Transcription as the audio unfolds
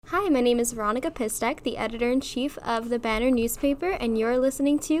Hi, my name is Veronica Pistek, the editor-in-chief of the Banner newspaper, and you're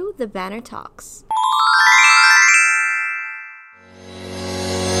listening to The Banner Talks.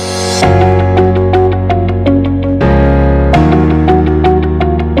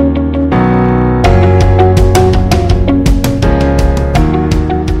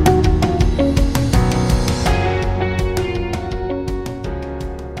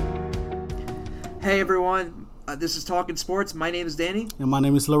 Hey everyone, this is Talking Sports. My name is Danny. And my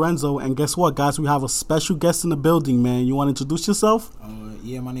name is Lorenzo. And guess what, guys? We have a special guest in the building, man. You want to introduce yourself?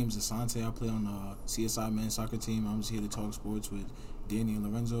 My name is Asante. I play on the CSI men's soccer team. I'm just here to talk sports with Danny and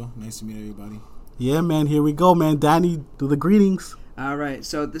Lorenzo. Nice to meet everybody. Yeah, man. Here we go, man. Danny, do the greetings. All right,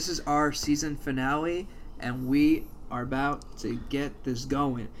 so this is our season finale, and we are about to get this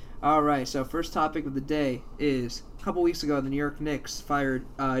going. All right, so first topic of the day is a couple weeks ago, the New York Knicks fired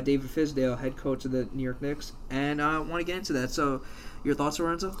David Fizdale, head coach of the New York Knicks, and I want to get into that. So, your thoughts,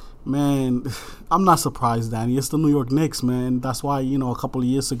 Lorenzo? Man, I'm not surprised, Danny. It's the New York Knicks, man. That's why, a couple of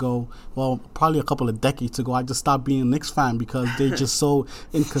years ago, well, probably a couple of decades ago, I just stopped being a Knicks fan because they're just so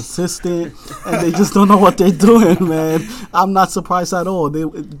inconsistent and they just don't know what they're doing, man. I'm not surprised at all.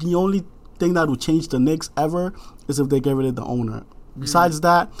 The only thing that would change the Knicks ever is if they get rid of the owner. Besides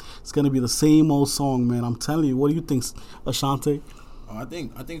that, it's gonna be the same old song, man. I'm telling you. What do you think, Asante? I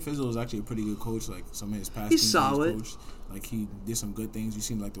think Fizdale is actually a pretty good coach. Like some of his past He's teams solid. He's coached, like he did some good things. You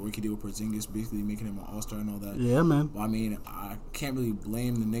seen like the work he did with Porzingis, basically making him an all-star and all that. Yeah, man. Well, I mean, I can't really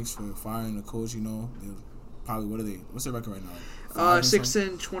blame the Knicks for firing the coach. They're probably what's their record right now?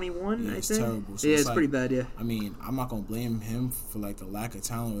 6-21, yeah, I it's think. terrible. So Yeah, it's like, pretty bad. Yeah. I mean, I'm not gonna blame him for like the lack of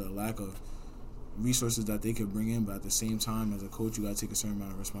talent or the lack of resources that they could bring in, but at the same time, as a coach, you gotta take a certain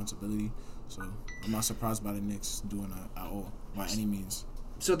amount of responsibility. So I'm not surprised by the Knicks doing that at all, by any means.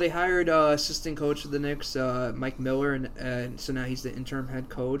 So they hired assistant coach of the Knicks, Mike Miller, and so now he's the interim head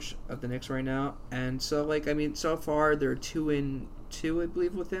coach of the Knicks right now. And so, so far they're 2-2, I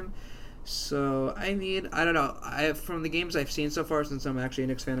believe, with him. So, I don't know. From the games I've seen so far, since I'm actually a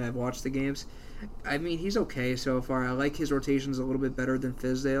Knicks fan, I've watched the games. He's okay so far. I like his rotations a little bit better than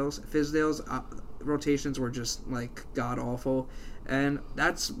Fizdale's. Fizdale's rotations were just, god-awful. And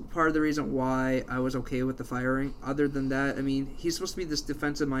that's part of the reason why I was okay with the firing. Other than that, he's supposed to be this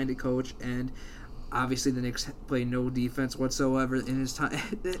defensive-minded coach, and obviously the Knicks play no defense whatsoever in his time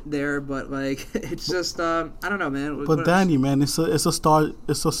there. But it's just I don't know, man. But Danny, man, it's a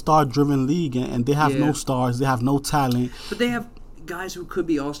star-driven league, and they have no stars, they have no talent. But they have guys who could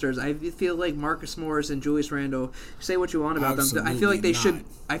be all-stars. I feel like Marcus Morris and Julius Randle, say what you want about them. I feel like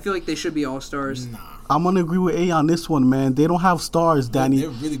they should be all-stars. Nah. I'm gonna agree with A on this one, man. They don't have stars, Danny. They're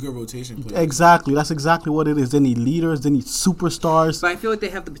really good rotation players. Exactly. That's exactly what it is. They need leaders. They need superstars. But I feel like they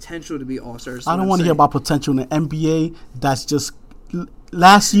have the potential to be all-stars. I don't want to hear about potential in the NBA. That's just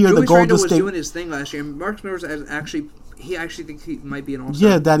last year. Julius the Golden Randle was State doing his thing last year. Marcus Morris He actually thinks he might be an all-star.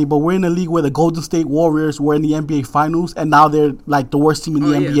 Yeah, Danny, but we're in a league where the Golden State Warriors were in the NBA Finals, and now they're like the worst team in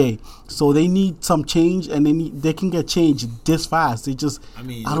the NBA. So they need some change, and they can get change this fast. They just, I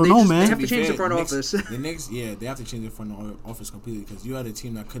don't know, man. They have to change the front office. The Knicks, they have to change the front office completely because you had a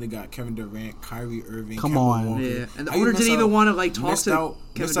team that could have got Kevin Durant, Kyrie Irving, Come Kemba on. Walker. Yeah, and the owner didn't even want to talk to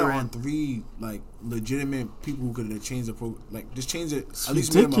Kevin missed out on Durant. 3 legitimate people who could have changed the just change it. It's at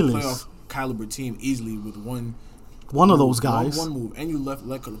least made them a ridiculous. playoff caliber team easily with one of those guys. One move, and you let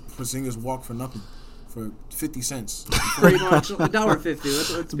Porzingis walk for nothing, for 50 cents. Pretty much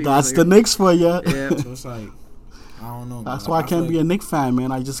 $1.50. Let's be That's clear. the Knicks for you. Yeah. So it's like, I don't know. That's man. why I can't be a Knicks fan,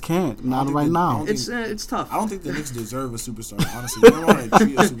 man. I just can't. Not right now. It's tough. I don't think the Knicks deserve a superstar. Honestly, they don't want to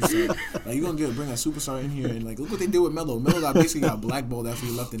treat a superstar. Like you're gonna bring a superstar in here, and look what they did with Melo. Melo basically got blackballed after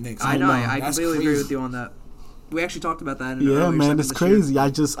he left the Knicks. I know. I That's completely agree crazy. with you on that. We actually talked about that. Yeah, man, it's crazy. I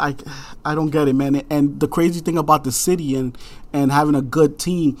don't get it, man. And the crazy thing about the city and having a good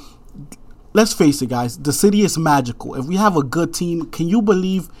team, let's face it, guys, the city is magical. If we have a good team, can you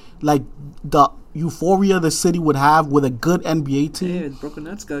believe the euphoria the city would have with a good NBA team? Yeah, Brooklyn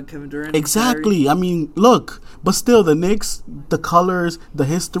Nets got Kevin Durant. Exactly. Look, but still, the Knicks, the colors, the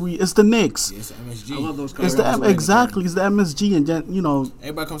history, it's the Knicks. Yeah, it's the MSG. I love those colors. Exactly, it's the MSG, and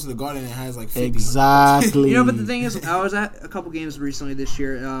everybody comes to the Garden and has 50. Exactly. But the thing is, I was at a couple games recently this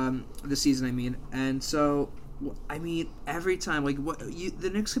year, this season, and so, every time, the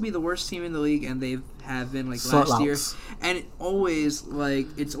Knicks could be the worst team in the league, and they've have been like Sellouts. last year, and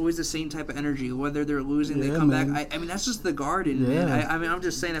it's always the same type of energy. Whether they're losing, they come man. back. I mean, that's just the Garden. Yeah. Man. I mean, I'm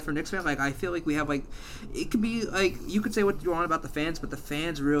just saying that for Knicks fans. Like, I feel like we have like, it could be like you could say what you want about the fans, but the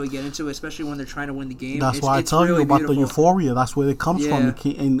fans really get into it, especially when they're trying to win the game. That's why I tell you really about beautiful. the euphoria. That's where it comes Yeah.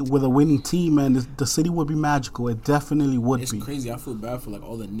 from. And with a winning team, man, the city would be magical. It definitely would It's be. crazy. I feel bad for like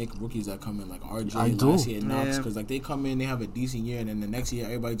all the Nick rookies that come in, like RJ I do. last year and Knox, Yeah. because like they come in, they have a decent year, and then the next year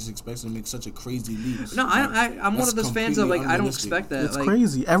everybody just expects them to make such a crazy leap. No, I'm one of those fans of like I don't unrealistic. expect that. It's like,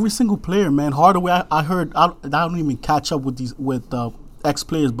 crazy. Every single player, man. Hardaway, I heard. I don't even catch up with these ex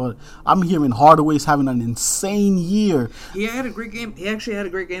players, but I'm hearing Hardaway's having an insane year. He had a great game. He actually had a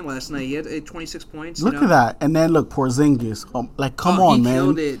great game last night. He had 26 points. Look you know? at that, and then look, Porzingis. Like, come Oh, he on, man.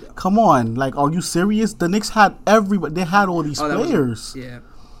 killed it. Come on, like, are you serious? The Knicks had everybody. They had all these Oh, that was- players. Yeah.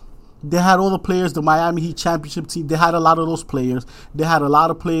 They had all the players. The Miami Heat championship team. They had a lot of those players. They had a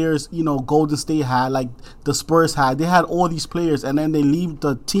lot of players. Golden State had, like the Spurs had. They had all these players, and then they leave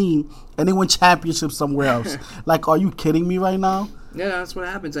the team and they win championships somewhere else. Like, are you kidding me right now? Yeah, that's what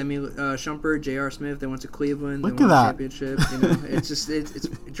happens. I mean, Shumpert, J.R. Smith, they went to Cleveland. Look they won at the that. championship. It's just it's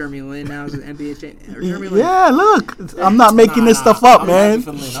Jeremy Lin now is an NBA champion. Jeremy Lin. Yeah, look, I'm not making this stuff up, man.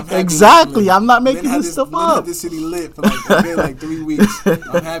 Exactly, I'm not making this stuff Lin up. had this city lit for like 3 weeks.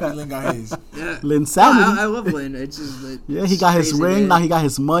 I'm happy Lin got his. Yeah. Lin I Sanity. love Lin. It's just Yeah, he got his crazy, ring. man. Now he got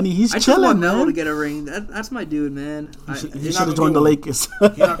his money. He's I just chilling, want Melo to man. get a ring. That's my dude, man. He should not have gonna joined get the one. Lakers.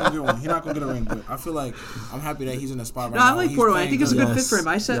 He's not gonna get one. He's not gonna get a ring. But I feel like I'm happy that he's in a spot right No, now. I like He's Portland. I playing think it's a good good. fit for him.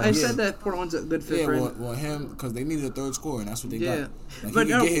 I Yes. said that Portland's a good fit Yeah, for him. well, him because they needed a third scorer, and that's what they Yeah. got. Like, But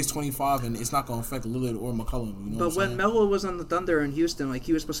he can no- get his 25, and it's not gonna affect Lillard or McCollum. You know But what when I'm saying? Melo was on the Thunder in Houston, like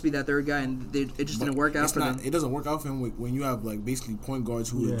he was supposed to be that third guy, and it just didn't work out It's for not- them. It doesn't work out for him when you have like basically point guards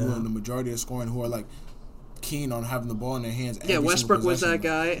who are doing the majority of scoring, who are like keen on having the ball in their hands. Yeah, every Westbrook single was that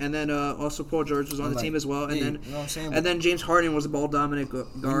possession. guy, and then also Paul George was on the Like, team as well, and yeah, then you know what I'm saying? and then James Harden was a ball dominant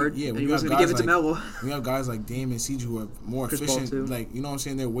guard, Yeah, and when he you wasn't have going to give it guys to Melo. We have guys like Dame and CJ who are more Chris Paul, efficient. too. Like, you know what I'm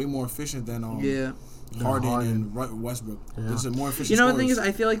saying? They're way more efficient than Yeah. Harden and Westbrook. This is more efficient. You know the thing is, scorers.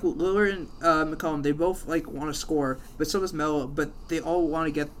 I feel like Lillard and McCollum, they both like want to score, but so does Melo. But they all want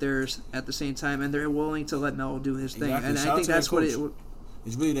to get theirs at the same time, and they're willing to let Melo do his thing. Exactly. And Shout I out think to that's their what coach. it.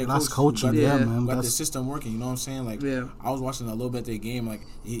 It's really their That's coach who coaching, got yeah, Yeah. man. got the That's, system working. You know what I'm saying? Like, Yeah. I was watching a little bit of their game. Like,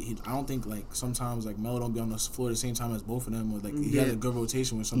 I don't think like sometimes like Melo don't be on the floor at the same time as both of them. Or like he Yeah. had a good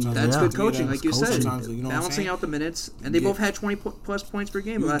rotation where sometimes That's Yeah. good coaching, like you said. Sometimes, you know what I'm Balancing saying? out the minutes, and they Yeah. both had 20 plus points per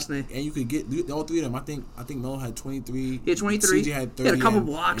game last night. And you could get all three of them. I think Melo had 23. He had 23. CJ had He 30. had a couple and-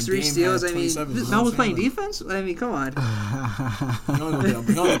 blocks, and 3 Dame steals. had I mean, 27, you know Mel what was I'm playing saying? defense. I mean, come on. He only gonna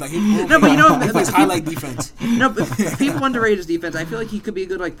get No, but you know, he plays highlight defense. No, but people underrate his defense. I feel like he could be a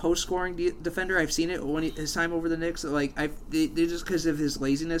good like post-scoring defender. I've seen it when his time over the Knicks. Like they just because of his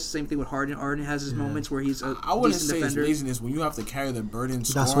laziness. Same thing with Harden. Harden has his moments where he's a I wouldn't decent say defender. it's laziness when you have to carry the burden.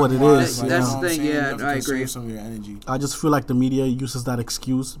 That's scoring what it wise, is, like, yeah. you That's know the what I'm thing, saying? yeah, You have to I conserve agree. Some of your energy. I just feel like the media uses that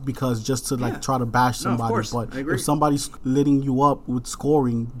excuse because just to like Yeah. try to bash No, of somebody. course. But I agree. if somebody's letting you up with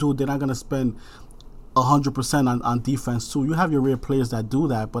scoring, dude, they're not gonna spend 100% on defense too. You have your real players that do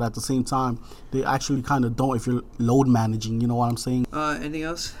that, but at the same time, they actually kind of don't if you're load managing. You know what I'm saying? Anything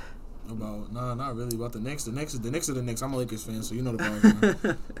else? About not really about the Knicks. The Knicks are the Knicks. I'm a Lakers fan, so you know the ball.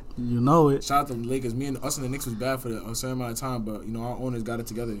 Man. You know it. Shout out to the Lakers. Us and the Knicks was bad for a certain amount of time, but you know our owners got it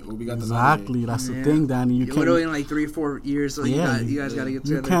together. Or we got Exactly. That's the thing, Danny. You Literally can't. in like 3 or 4 years, so Yeah, you guys got to get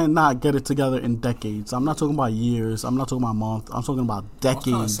You together. cannot get it together in decades. I'm not talking about years. I'm not talking about months. I'm talking about I was kind of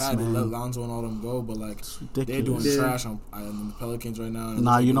decades, sad they let man. Lonzo and all them go, but like they're doing ridiculous. Yeah. trash on the Pelicans right now. and it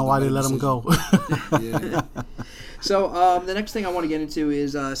Nah, looks like you know it's why the they let better him go? decision. Yeah. So the next thing I want to get into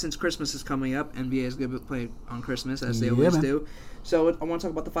is since Christmas is coming up, NBA is going to play on Christmas as they Yeah, always man. do. So I want to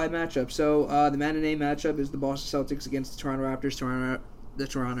talk about the 5 matchups. So the matinee matchup is the Boston Celtics against the Toronto Raptors. The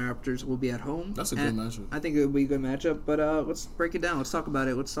Toronto Raptors will be at home. That's a good matchup. I think it would be a good matchup. But let's break it down. Let's talk about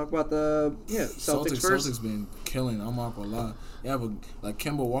it. Let's talk about the Celtics first. Celtics been killing. I'm not gonna lie. They have like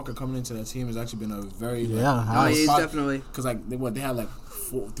Kemba Walker coming into that team has actually been a very Yeah, Oh, he's definitely. because like they had like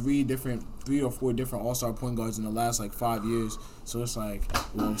 3 or 4 different All-Star point guards in the last like 5 years. So it's like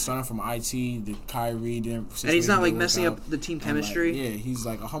starting from IT, the Kyrie, And he's not like messing out. up the team And, chemistry. like, yeah, he's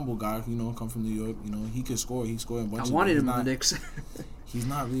like a humble guy. You know, come from New York. You know, he could score. He scored a bunch. I wanted he's him on not- the Knicks. He's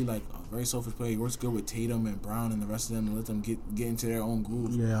not really like a very selfish player. He works good with Tatum and Brown and the rest of them to let them get into their own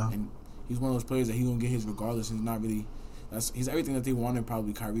groove. Yeah. And he's one of those players that he's gonna get his regardless. He's not really. He's everything that they wanted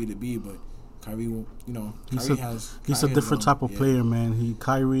probably Kyrie to be, but Kyrie, you know, He's Kyrie a has. he's a Kyrie has different his own- type of yeah. player, man.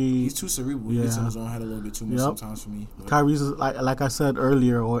 Kyrie. He's too cerebral. He gets in Yeah. his own head a little bit too much Yep. sometimes for me. But Kyrie's like I said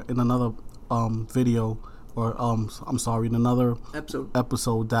earlier or in another video, or I'm sorry, in another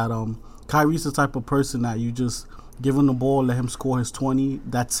episode that Kyrie's the type of person that you just give him the ball, let him score his 20.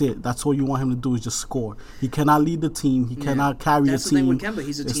 That's it. That's all you want him to do is just score. He cannot lead the team. He cannot carry That's a the thing team. with Kemba.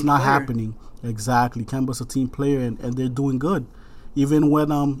 He's a it's team not player. happening. Exactly. Kemba's a team player, and they're doing good. Even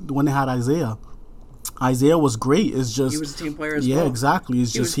when they had Isaiah. Isaiah was great. It's just He was a team player as yeah, well. exactly.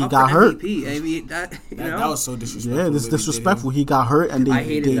 It's just he up got for hurt. MVP. I mean, that was so disrespectful. Yeah, it's disrespectful. He got hurt, and I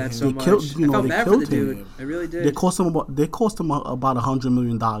hated they that so much. killed. I felt they bad for killed the him. dude. I really did. They cost him about $100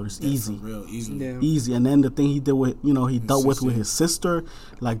 million easy. Real easily. Yeah. Easy, and then the thing he did with he dealt with sister. his sister,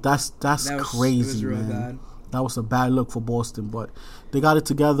 like that's That was- crazy, it was real man. bad. That was a bad look for Boston, but they got it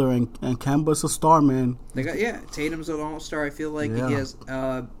together, and Kemba's a star, man. They got Tatum's an all-star. I feel like Yeah. he has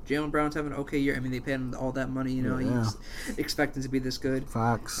Jaylen Brown's having an okay year. I mean, they paid him all that money. You know, Yeah. he's expecting to be this good.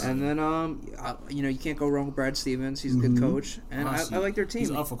 Facts. And then you can't go wrong with Brad Stevens. He's a good coach, and Honestly, I like their team.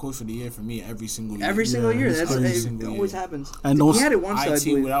 He's up for coach of the year for me every single year. Every single year. he's That's crazy. it always happens. And he those- had it once. I IT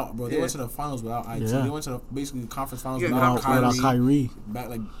believe. without, bro. They Yeah. went to the finals without IT. Yeah. They went to basically conference finals Yeah, without conference without Kyrie. Back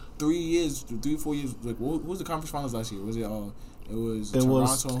like 4 years. Like who was the conference finals last year? Was it It was It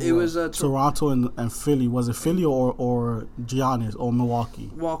was- Toronto. It was Toronto and Philly. Was it Philly or Giannis or Milwaukee?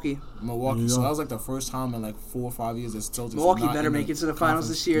 Milwaukee. Milwaukee. There you So go. that was like the first time in like 4 or 5 years that Celtics Milwaukee not better in make the it to the finals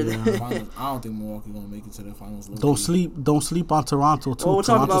conference this year. Yeah. finals. I don't think Milwaukee gonna make it to the finals. Don't sleep on Toronto too. Well, we'll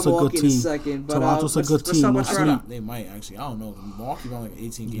talk Toronto's about a good Milwaukee in a team. second. But Toronto's a let's- good let's team. talk No about sleep. Toronto. They might actually. I don't know. Milwaukee won like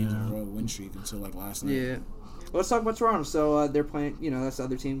 18 games in a row win streak until like last night. Yeah. Well, let's talk about Toronto. So they're playing. That's the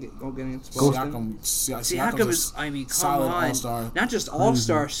other team getting against Boston. Siakam is. I mean, come solid on. all-star. Not just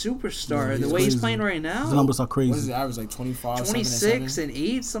all-star, superstar. Yeah, the he's way he's crazy. playing right now. His numbers are What is crazy. the average? Like 25, 26 7 and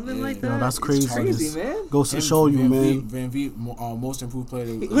 8, something Yeah. like that. No, that's It's crazy. crazy, man. Goes to show you, man. Van Vliet, most improved player.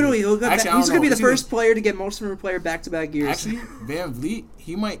 Literally, Actually, I he's don't going to be know. the first player to get most improved player back-to-back years. Actually, Van Vliet,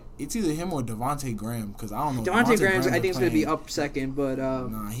 he might. It's either him or Devontae Graham because I don't know. Devontae Graham, I is think, is going to be playing- up second, but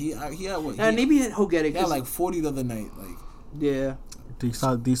Nah, he had what? maybe he'll get it. He had 'Cause- like 40 the other night. Like yeah.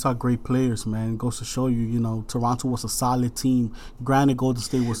 These are great players, man. Goes to show you, Toronto was a solid team. Granted, Golden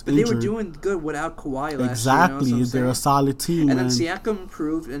State was But injured. they were doing good without Kawhi last exactly. year. They're a solid team, And man. then Siakam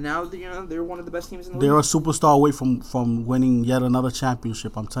improved, and now they're one of the best teams in the They're a league. superstar away from winning yet another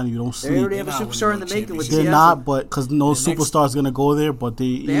championship. I'm telling you, don't They sleep. already have a They're not superstar in the winning making with They're Siakam. not, but because no The next- superstar's gonna go there. But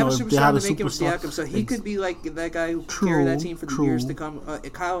They have a if they superstar had in a the making with superstar, Siakam, so he could be like that guy who could True, carry that team for the true. years to come.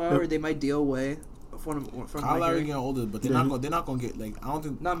 Kyle Lowry, they might deal away. From Kyle Lowry getting older, but they're not gonna get like I don't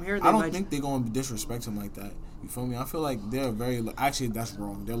think. No, I'm hearing I they don't might- think they're gonna disrespect him like that. You feel me? I feel like they're very. Actually, that's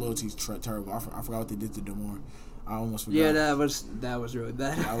wrong. Their loyalty's terrible. I forgot what they did to DeMar. I almost forgot. Yeah, that was really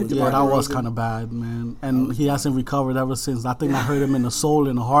bad. That was- yeah, that was DeMar kind of bad, man. And he hasn't recovered ever since. I think that hurt him in the soul,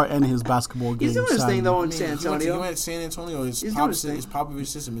 in the heart, and his basketball game. He's doing his sadly. thing though I in mean, San he Antonio. went to San Antonio. His He's doing his thing. Popovich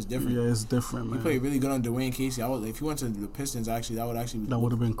system is different. Yeah, it's different, He man. played really good on Dwayne Casey. If he went to the Pistons, actually, that would actually. That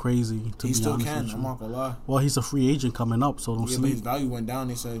would have been crazy. To He be still honest can. with you. I'm not gonna lie. Well, he's a free agent coming up, so don't Yeah, but his sleep. value went down.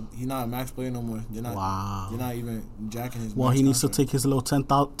 They said he's not a max player no more. They're not. Wow. They're not even jacking his. Well, max he needs to contract. take his little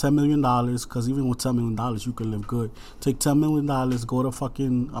 $10 million, because even with $10 million, you can live good. Take $10 million, go to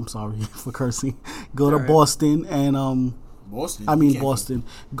fucking, I'm sorry for cursing, go to Alright. Boston and Boston. I mean He can't- Boston,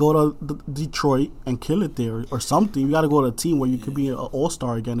 go to Detroit and kill it there or something. You got to go to a team where you could be an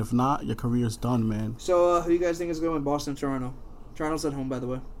all-star again. If not, your career's done, man. So, who do you guys think is going to win Boston, Toronto? Toronto's at home, by the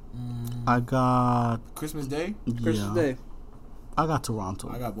way. I got Christmas Day. Christmas Day. I got Toronto.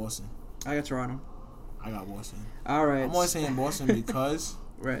 I got Boston. I got Toronto. I got Boston. All right. I'm only saying Boston because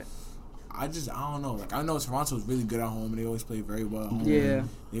Right. I don't know. Like I know Toronto's really good at home and they always play very well at home. Yeah.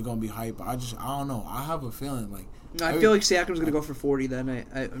 They're gonna be hype. But I don't know. I have a feeling like I feel like Siakam's going to go for 40 that night.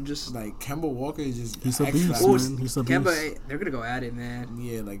 I'm just... like Kemba Walker is just He's a extra beast, athletic. man. He's a Kemba, beast. they're going to go at it, man.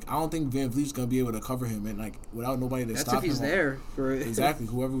 Yeah, like I don't think Van Vliet's gonna be able to cover him and like without nobody to That's stop if he's him. there. For Exactly.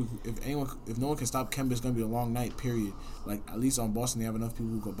 If no one can stop Kemba, it's gonna be a long night. Period. Like at least on Boston, they have enough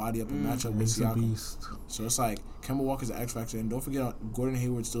people who could body up and match up with He's a Siakam. beast. So it's like Kemba Walker's an X factor, and don't forget Gordon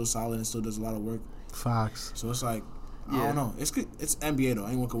Hayward's still solid and still does a lot of work. Facts. So it's like I Yeah. don't know. It's good. It's NBA though.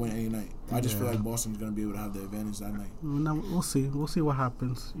 Anyone can win any night. I just feel Yeah. like Boston's gonna be able to have the advantage that night. We'll see. We'll see what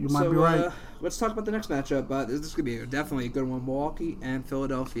happens. You might So, be right. let's talk about the next matchup. This is going to be definitely a good one. Milwaukee and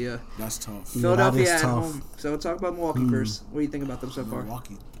Philadelphia. That's tough. Yeah, Philadelphia that is at tough. home. So let's talk about Milwaukee first. What do you think about them so far?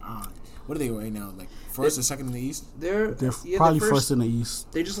 Milwaukee. What are they right now? Like first or second in the East? They're Probably first in the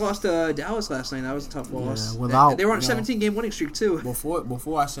East. They just lost to Dallas last night. That was a tough loss. without- they were on a you know, 17-game winning streak too.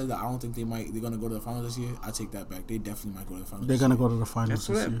 Before I said that I don't think they're gonna go to the finals this year. I take that back. They definitely might go to the finals. They're gonna go to the finals That's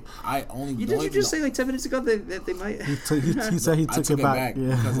this what year. I only. You the did only you just thing- say like 10 minutes ago that they might? He said he I took it back.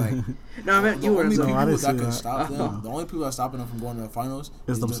 Yeah. because like No, I meant the you were. only No, people I didn't that say can that. stop them. The only people that are stopping them from going to the finals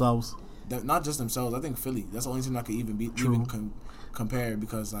It's themselves. not just themselves. I think Philly. That's the only team that could even beat, True. even compare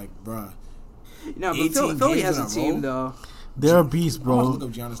because like, bruh. No, but 18 Philly games has a in a team row? though. They're a beast, I'm about to look bro.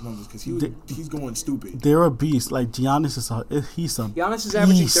 up Giannis numbers because he's going stupid. They're a beast. Like Giannis he's a Giannis is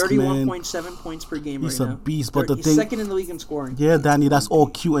averaging beast, 31.7 points per game He's right a now. beast, but the He's thing- second in the league in scoring. Yeah, Danny, that's all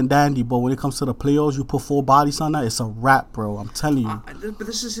cute and dandy, but when it comes to the playoffs, you put 4 bodies on that, it's a wrap, bro. I'm telling you. But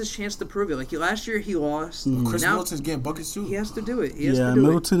this is his chance to prove it. Like last year, he lost. Chris Now Middleton's getting buckets too. he has to do it. He has Yeah, to do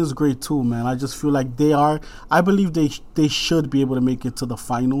Middleton is great too, man. I just feel like they are. I believe they should be able to make it to the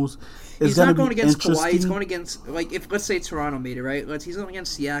finals. it. It's He's not gonna going be against Kawhi. He's interesting. going against like if let's say Toronto made it right. He's going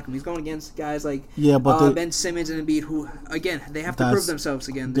against Siakam. He's going against guys like Yeah, but Ben Simmons and Embiid, who again they have to That's- prove themselves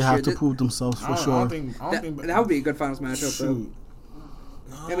again They this have year. to prove themselves I for don't sure. think That would be a good finals matchup though. shoot.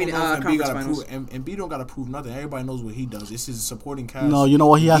 I mean, don't know if Embiid conference gotta finals. prove, Embiid don't got to prove nothing. Everybody knows what he does. This is supporting cast. No, you know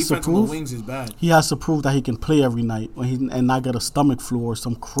what he has to Defense on the prove? wings is bad. He has to prove that he can play every night and not get a stomach flu or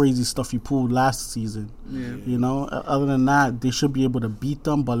some crazy stuff he pulled last season. Yeah. You know, other than that, they should be able to beat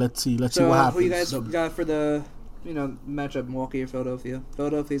them. But let's see what So happens. who you guys got for the matchup? Milwaukee or Philadelphia?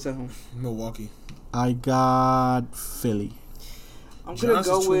 Philadelphia's at home. Milwaukee. I got Philly. I'm gonna Giannis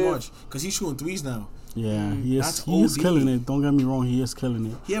go is too with. much because he's shooting threes now. Yeah, he That's is OD. killing it. Don't get me wrong, he is killing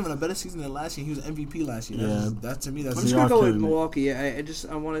it. He having a better season than last year. He was MVP last year. Yeah. That to me, that's I'm They just are gonna go with killing it. Milwaukee.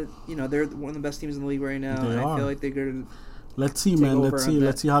 I want to. They're one of the best teams in the league right now. They I are. feel like they're gonna Let's see, take man. over Let's on see. that.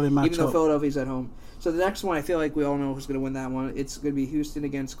 Let's see how they match even though up. Philadelphia's at home. So the next one, I feel like we all know who's gonna win that one. It's gonna be Houston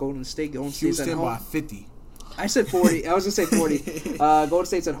against Golden State. Golden State's at Houston home. by 50. I said 40. I was gonna say 40. Golden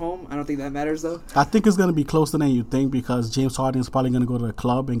State's at home. I don't think that matters though. I think it's gonna be closer than you think because James Harden is probably gonna go to the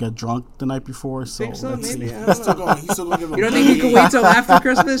club and get drunk the night before. So, Think so? let's Maybe. see. I He's don't still know. going. He's still going to give him. You don't think he can wait till after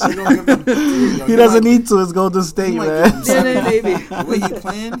Christmas? He's gonna give him- Yo, He doesn't might- need to. It's Golden State, he might man. give him Yeah, 70. maybe. The way he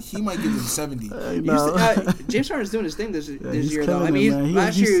playing, he might give him 70. You know? James Harden's doing his thing this he's year, though. I killing mean, it, man.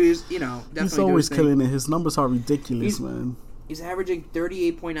 last He's- year he was, definitely He's doing always his thing. killing it. His numbers are ridiculous, He's- man. He's averaging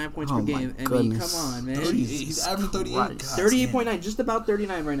 38.9 points Oh, per my game. I mean, goodness. come on, man. 30, Jesus he's averaging 38. Christ. God 38.9, just about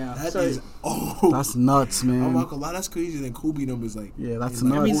 39 right now. damn. That So, is old. That's nuts, I'm man. not gonna lie, that's crazier than Kobe numbers. Like, Yeah, that's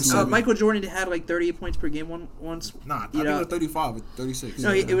like, I mean, nuts, Kobe- man. Michael Jordan had like 38 points per game once. Nah, I you think know. it was 35 or 36.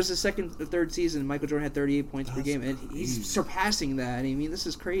 No, it was the second or third season. Michael Jordan had 38 points per That's game, and he's crazy. surpassing that. I mean, this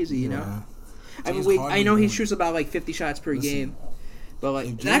is crazy, you know. Yeah. I mean, James I Harden, know he man. shoots about like 50 shots per Listen, game, but like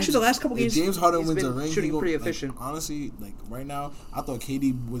If and actually the last couple if games, James Harden he's wins been a ring, he shooting go- pretty like, efficient. honestly, like right now, I thought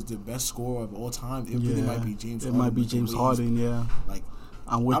KD was the best scorer of all time. It really might be James. It Harden might be with the James way Harden, yeah. he's- Like,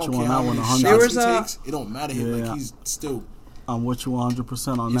 I'm I with don't you care on how that one many 100. There shots was he a- takes. It don't matter. Him. Yeah. Like he's still. I'm with you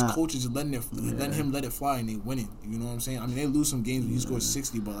 100% on His that. coaches are letting him let it fly and they win it. You know what I'm saying? I mean, they lose some games when he scores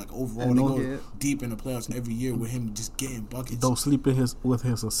 60, but like overall, And they don't- go Yeah. deep in the playoffs every year with him just getting buckets. Don't sleep in with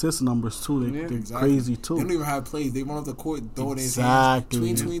his assist numbers too. Yeah. They're Exactly. crazy They don't too. even have plays. They run off the court, throw it in his Exactly.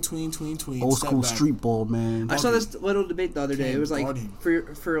 hands. Tween. Old step school back. street ball, man. I saw this little debate the other day. Can't It was like guard him.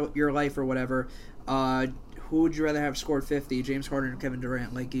 for your life or whatever. Who would you rather have scored 50, James Harden or Kevin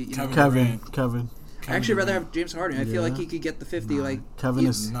Durant? Like you know, Kevin. I actually rather have James Harden. I feel like Yeah. he could get the 50. Like Kevin he-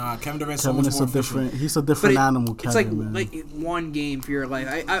 is Nah, Kevin Durant's so Kevin much is more a different. efficient. He's a but different it- animal. it's like Kevin, man. like one game for your life.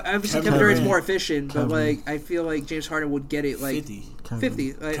 I obviously Kevin Kevin Durant's Durant. more efficient, but Kevin. like I feel like James Harden would get it like 50.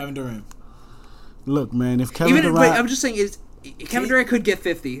 50. Like, Kevin Durant. Look, man. If Kevin even Durant, but I'm just saying is Kevin Durant could get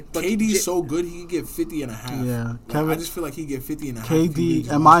 50, but KD's so good he could get 50 and a half. Yeah, Like, Kevin- I just feel like he get 50 and a half. if he really KD,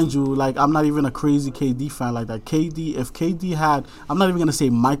 just and wants mind you, like I'm not even a crazy KD fan like that. KD, if KD had, I'm not even gonna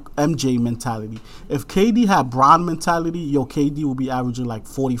say MJ mentality. If KD had Bron mentality, KD will be averaging like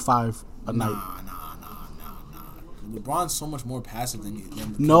 45 a night. Nah. LeBron's so much more passive than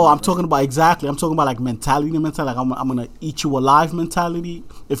No, I'm talking about exactly. I'm talking about like mentality. Like I'm gonna eat you alive mentality.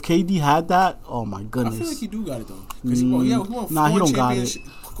 If KD had that, oh my I goodness, feel like he do got it though. Because he won Nah, he don't got it.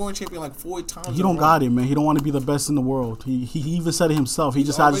 Scoring champion like 4 times. he don't got it, man. He don't want to be the best in the world. He even said it himself. He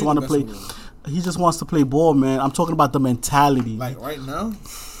just I just already want the to play. best in the He just wants to play ball, man. I'm talking about the mentality. Like right now,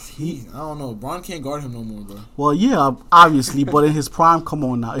 I don't know. Bron can't guard him no more, bro. Well, yeah, obviously, but in his prime, come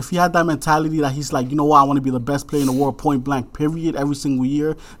on now. If he had that mentality that he's like, you know what, I want to be the best player in the world, point blank, period, every single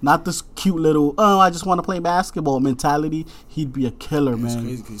year, not this cute little, I just want to play basketball mentality, he'd be a killer, It's man.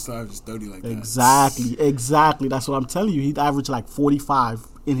 crazy because he still averages 30 like that. Exactly. That's what I'm telling you. He'd average like 45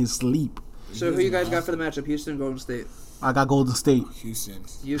 in his sleep. So who you guys got for the matchup? Houston, Golden State. I got Golden State. Houston.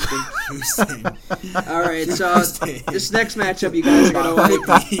 Houston. Houston. All right, so this next matchup you guys are gonna like.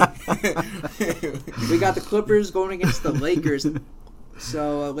 We got the Clippers going against the Lakers.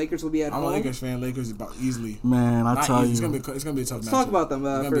 So Lakers will be at I'm a home. Lakers fan. Lakers about easily. Man, I Not tell easy. you. It's gonna be a tough Let's matchup. talk about them It's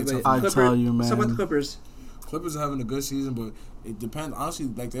for gonna a be a bit. tough I tell you, man. Talk about the Clippers. Clippers are having a good season, but it depends. Honestly,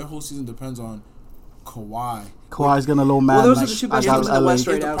 like their whole season depends on Kawhi. Kawhi's gonna low man. Well, those like, are the two I best got teams in the LA. West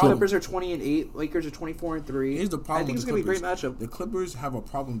right Here's the now. problem. Clippers are 20-8. Lakers are 24-3. Here's the problem. I think with it's the gonna be a great Clippers. matchup. The Clippers have a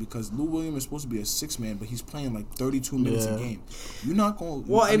problem because Lou Williams is supposed to be a 6-man, but he's playing like 32 minutes a Yeah. game. You're not going.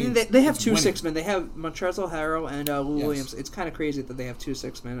 Well, I mean, they have it's two winning. 6-men. They have Montrezl Harrell and Lou Yes. Williams. It's kind of crazy that they have two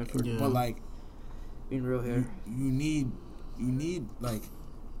 6-men. If we're Yeah. But like, being real here. you need like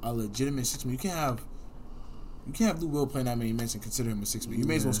a legitimate 6-man. You can't have Lou Will playing that many minutes and consider him a 6-man. You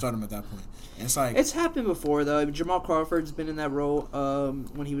may as well start him at that point. And it's like It's happened before, though. I mean, Jamal Crawford's been in that role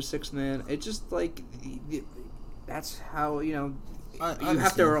when he was 6-man. It just, like, that's how, you know, I you have to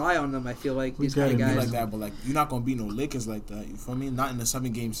understand. rely on them, I feel like, We these get kind of it, Be man. guys. like that, but like you're not gonna beat no Lakers like that. You feel me? Not in a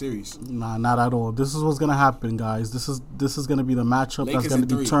 7-game series. Nah, not at all. This is what's gonna happen, guys. This is gonna be the matchup Lakers that's gonna in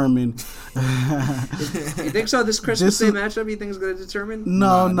 3. determine. You think so? This Christmas This Day is- matchup, you think is going to determine?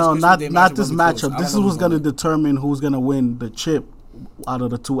 No, Nah, no, this not Christmas Day not matchup this wasn't close. I matchup. don't This is know what's who's gonna gonna- determine who's gonna win the chip out of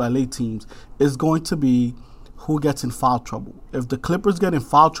the two LA teams. It's going to be who gets in foul trouble. If the Clippers get in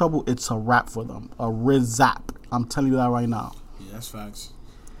foul trouble, it's a wrap for them. A zap. I'm telling you that right now. Yeah, that's facts.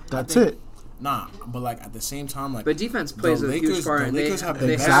 That's think- it. Nah, but like at the same time, like But defense plays a huge part. The Lakers have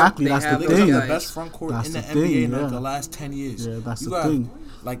they Exactly, they that's the have the those Lakers thing. have the guys. best front court That's in the the NBA thing, in like yeah. the last 10 years. Yeah, that's you the have, thing.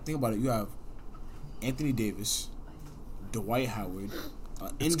 Like, think about it. You have Anthony Davis, Dwight Howard,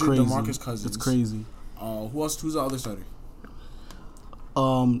 It's injured crazy. DeMarcus Cousins. It's crazy. Who else? Who's the other starter?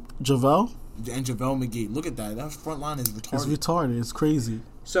 JaVale And JaVale McGee. Look at that. That front line is is retarded. retarded. It's crazy.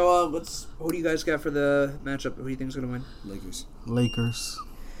 So who do you guys got for the matchup? Who do you think is going to win? Lakers. Lakers.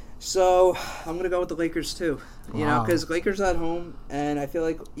 So I'm going to go with the Lakers too. You know, Wow. because Lakers at home, and I feel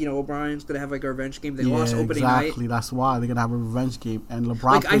like, you know, O'Brien's going to have like a revenge game. They Yeah, lost opening exactly. night. That's why they're gonna have a revenge game, and LeBron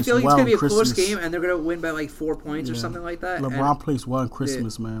Like, plays I feel like well it's going to be a on close Christmas. game, and they're going to win by like 4 points or Yeah. something like that. LeBron And- plays well on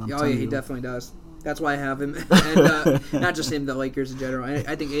Christmas, man. I'm oh, telling yeah, he you. definitely does. That's why I have him. And not just him, the Lakers in general.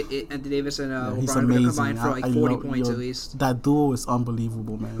 I think Anthony Davis and Yeah, he's LeBron are going to amazing. combine for like I 40 love points your- at least. That duo is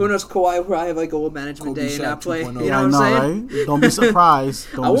unbelievable, man. Who knows, Kawhi will probably have like a whole management Kobe day and Shaq not play. 2.0. You know I what know, I'm saying? right? Don't be surprised.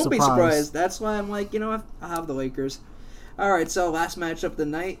 Don't I won't be be surprised. That's why I'm like, you know what? I have the Lakers. All right, so last matchup of the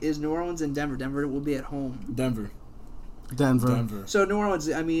night is New Orleans and Denver. Denver will be at home. Denver. Denver. So New Orleans,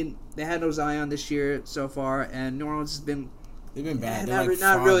 I mean, they had no Zion this year so far, and New Orleans has been They've been bad. not, They're like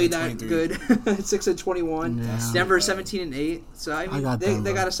not 5 really and that 23. good. 6-21. Yeah. Denver bad. 17-8. So I mean, got they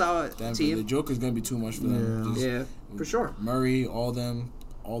Denver. got a solid Denver. The team. Joker's gonna be too much for them. Yeah. Yeah, for sure. Murray, all them,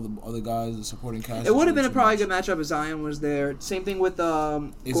 all the other guys, the supporting cast. It would have been a too probably much. good matchup if Zion was there. Same thing with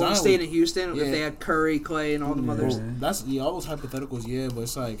Golden Zion State was- and Houston. yeah. If they had Curry, Clay, and all the others. Yeah. That's all those hypotheticals, yeah, but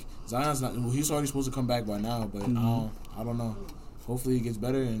it's like Zion's not. Well, he's already supposed to come back by now, but I don't know. Hopefully he gets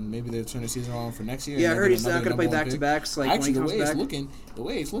better, and maybe they'll turn the season around for next year. Yeah, I and heard get he's not another going to play number one back to pick. backs. Like Actually, when he comes back. the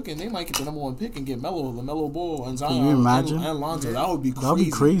way it's looking, they might get the number 1 pick and get LaMelo Ball and Zion Can you imagine? and Lonzo. That would be crazy. That'd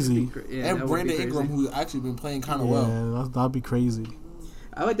be crazy. Yeah, And that would be Brandon crazy. Ingram, who actually been playing kind of Yeah, well. that'd be crazy.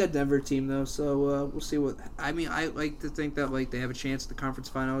 I like that Denver team though, so we'll see what. I mean, I like to think that like they have a chance at the conference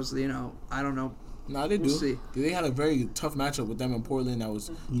finals. You know, I don't know. Nah, they do. We'll see. They had a very tough matchup with them in Portland. That was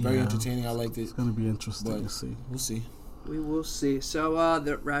very Yeah. entertaining. I liked it. It's gonna be interesting But to see. we'll see. We will see. So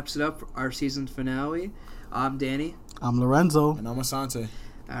that wraps it up for our season finale. I'm Danny. I'm Lorenzo. And I'm Asante.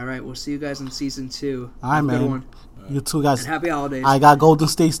 All right, we'll see you guys in season 2. All right, Have a good man. one. You two guys. And happy holidays. I got Golden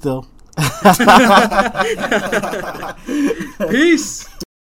State still. Peace.